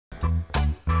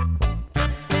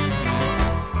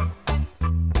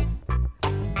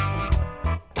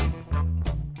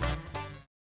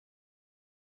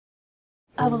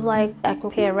I was like, I can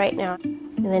pay it right now.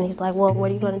 And then he's like, well, what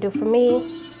are you going to do for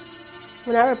me?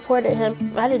 When I reported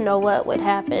him, I didn't know what would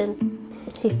happen.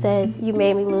 He says, you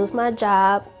made me lose my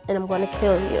job and I'm going to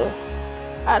kill you.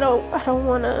 I don't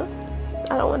want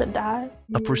to die.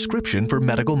 A prescription for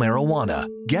medical marijuana.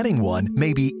 Getting one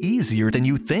may be easier than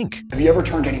you think. Have you ever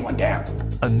turned anyone down?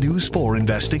 A News 4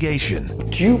 investigation.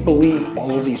 Do you believe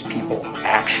all of these people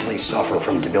actually suffer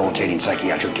from debilitating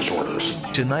psychiatric disorders?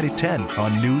 Tonight at 10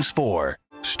 on News 4.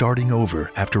 Starting over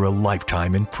after a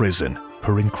lifetime in prison.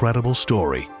 Her incredible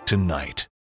story tonight.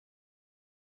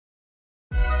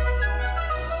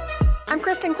 I'm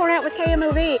Kristen Cornett with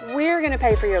KMOV. We're going to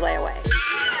pay for your layaway.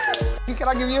 Can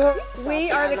I give you a hug?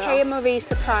 We are the KMOV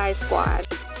Surprise Squad.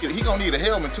 He gonna need a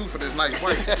helmet too for this nice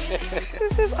break.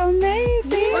 This is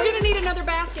amazing. We're gonna need another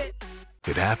basket.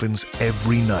 It happens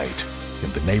every night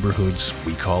in the neighborhoods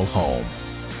we call home.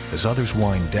 As others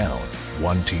wind down,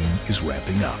 one team is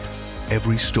ramping up.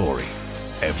 Every story,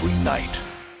 every night.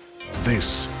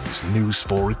 This is News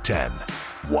 4 at 10.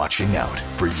 Watching out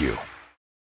for you.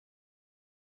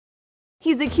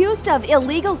 He's accused of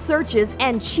illegal searches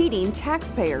and cheating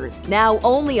taxpayers. Now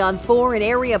only on 4, an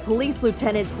area police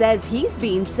lieutenant says he's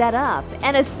being set up.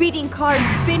 And a speeding car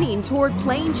spinning toward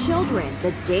playing children.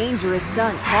 The dangerous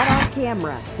stunt caught on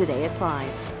camera today at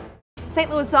 5.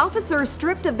 St. Louis officers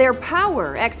stripped of their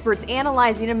power. Experts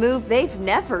analyzing a move they've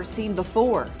never seen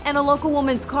before. And a local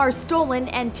woman's car stolen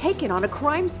and taken on a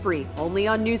crime spree. Only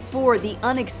on News 4, the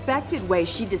unexpected way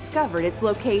she discovered its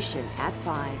location at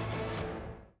 5.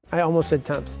 I almost said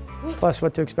temps. Plus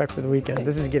what to expect for the weekend.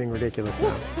 This is getting ridiculous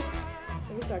now.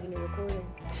 We started a new recording.